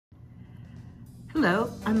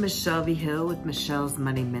Hello, I'm Michelle Vigil with Michelle's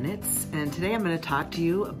Money Minutes, and today I'm going to talk to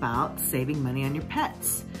you about saving money on your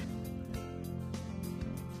pets.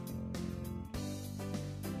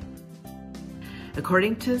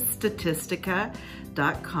 According to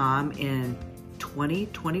Statistica.com, in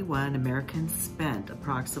 2021, Americans spent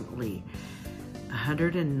approximately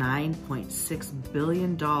 $109.6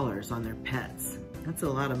 billion on their pets. That's a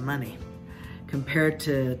lot of money. Compared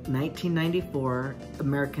to 1994,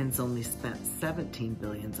 Americans only spent $17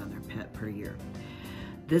 billion on their pet per year.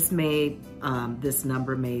 This number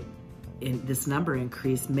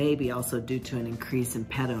increase may be also due to an increase in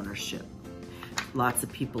pet ownership. Lots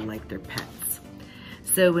of people like their pets.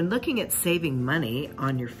 So when looking at saving money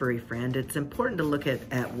on your furry friend, it's important to look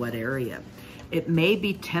at what area. It may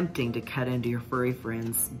be tempting to cut into your furry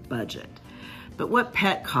friend's budget. But what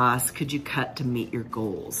pet costs could you cut to meet your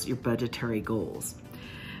goals, your budgetary goals?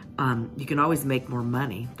 You can always make more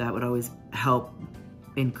money. That would always help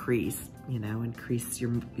increase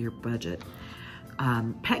your budget.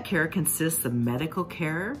 Pet care consists of medical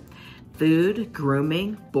care, food,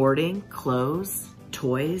 grooming, boarding, clothes,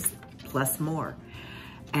 toys, plus more.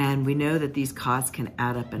 And we know that these costs can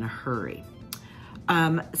add up in a hurry.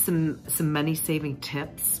 Some money-saving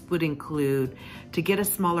tips would include to get a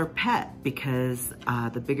smaller pet, because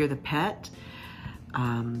the bigger the pet,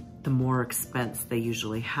 the more expense they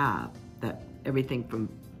usually have. That everything from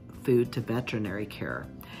food to veterinary care.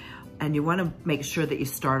 And you want to make sure that you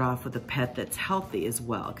start off with a pet that's healthy as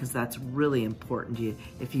well, because that's really important.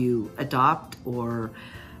 If you adopt or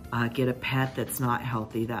get a pet that's not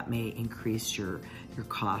healthy, that may increase your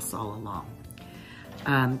costs all along.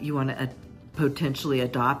 You want to potentially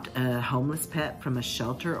adopt a homeless pet from a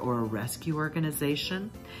shelter or a rescue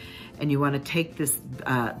organization. And you want to take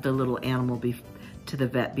the little animal to the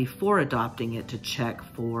vet before adopting it to check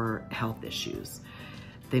for health issues.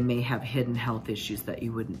 They may have hidden health issues that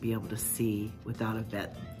you wouldn't be able to see without a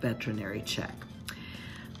veterinary check.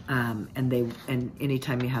 And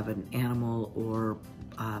anytime you have an animal or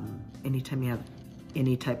anytime you have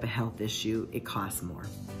any type of health issue, it costs more.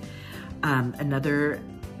 Another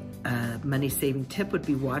money-saving tip would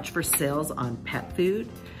be watch for sales on pet food.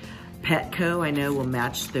 Petco, I know, will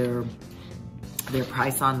match their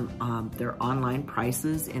price on their online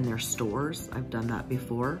prices in their stores. I've done that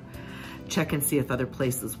before. Check and see if other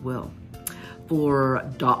places will. For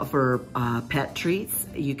pet treats,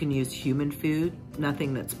 you can use human food,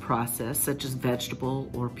 nothing that's processed, such as vegetable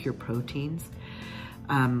or pure proteins.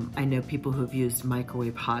 I know people who've used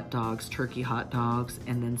microwave hot dogs, turkey hot dogs,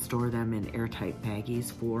 and then store them in airtight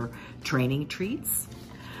baggies for training treats.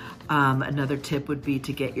 Another tip would be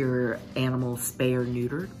to get your animal spay or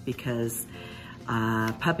neutered, because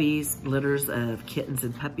litters of kittens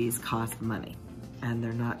and puppies cost money, and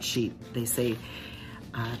they're not cheap. They say,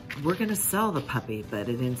 we're gonna sell the puppy, but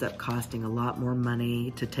it ends up costing a lot more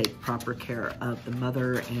money to take proper care of the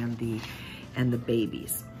mother and the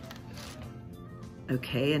babies.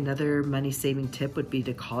 Okay, another money-saving tip would be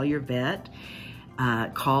to call your vet,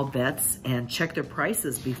 call vets and check their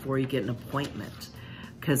prices before you get an appointment,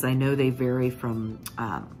 because I know they vary from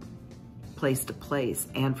place to place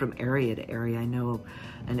and from area to area. I know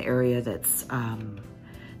an area that's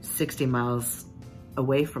 60 miles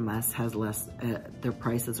away from us has less, their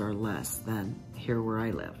prices are less than here where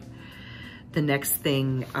I live. The next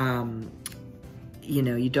thing,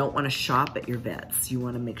 you don't want to shop at your vets. You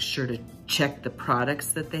want to make sure to check the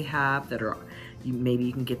products that they have that are, maybe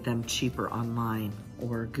you can get them cheaper online,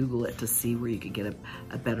 or Google it to see where you can get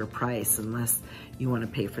a better price, unless you want to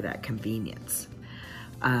pay for that convenience.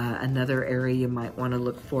 Another area you might want to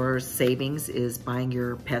look for savings is buying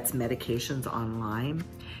your pet's medications online.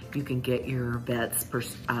 You can get your vet's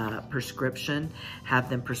prescription, have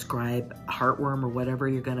them prescribe heartworm or whatever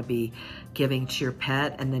you're going to be giving to your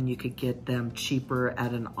pet, and then you could get them cheaper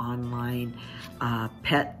at an online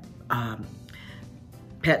pet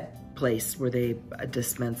place where they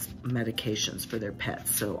dispense medications for their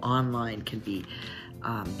pets. So online can be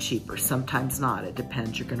cheaper. Sometimes not. It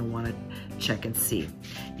depends. You're going to want to check and see.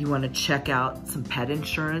 You want to check out some pet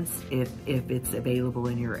insurance if it's available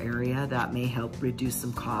in your area. That may help reduce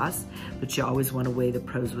some costs, but you always want to weigh the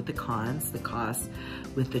pros with the cons, the costs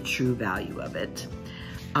with the true value of it.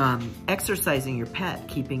 Exercising your pet,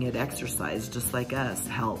 keeping it exercised just like us,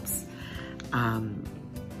 helps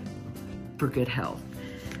for good health.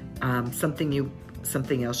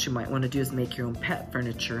 Something else you might want to do is make your own pet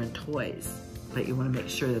furniture and toys, but you want to make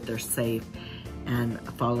sure that they're safe and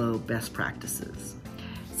follow best practices.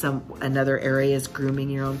 Another area is grooming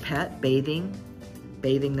your own pet, bathing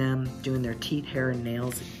them, doing their teeth, hair, and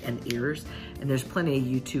nails, and ears. And there's plenty of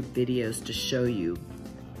YouTube videos to show you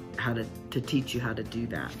to teach you how to do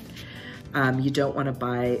that. You don't want to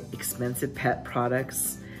buy expensive pet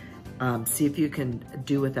products. See if you can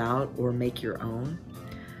do without or make your own.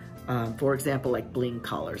 For example, like bling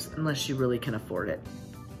collars, unless you really can afford it,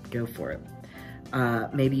 go for it.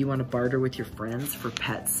 Maybe you want to barter with your friends for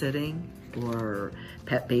pet sitting or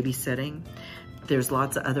pet babysitting. There's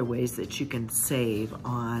lots of other ways that you can save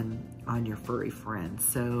on your furry friends.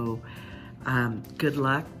 So good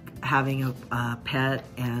luck having a pet,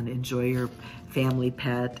 and enjoy your family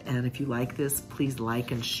pet. And if you like this, please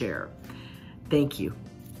like and share. Thank you.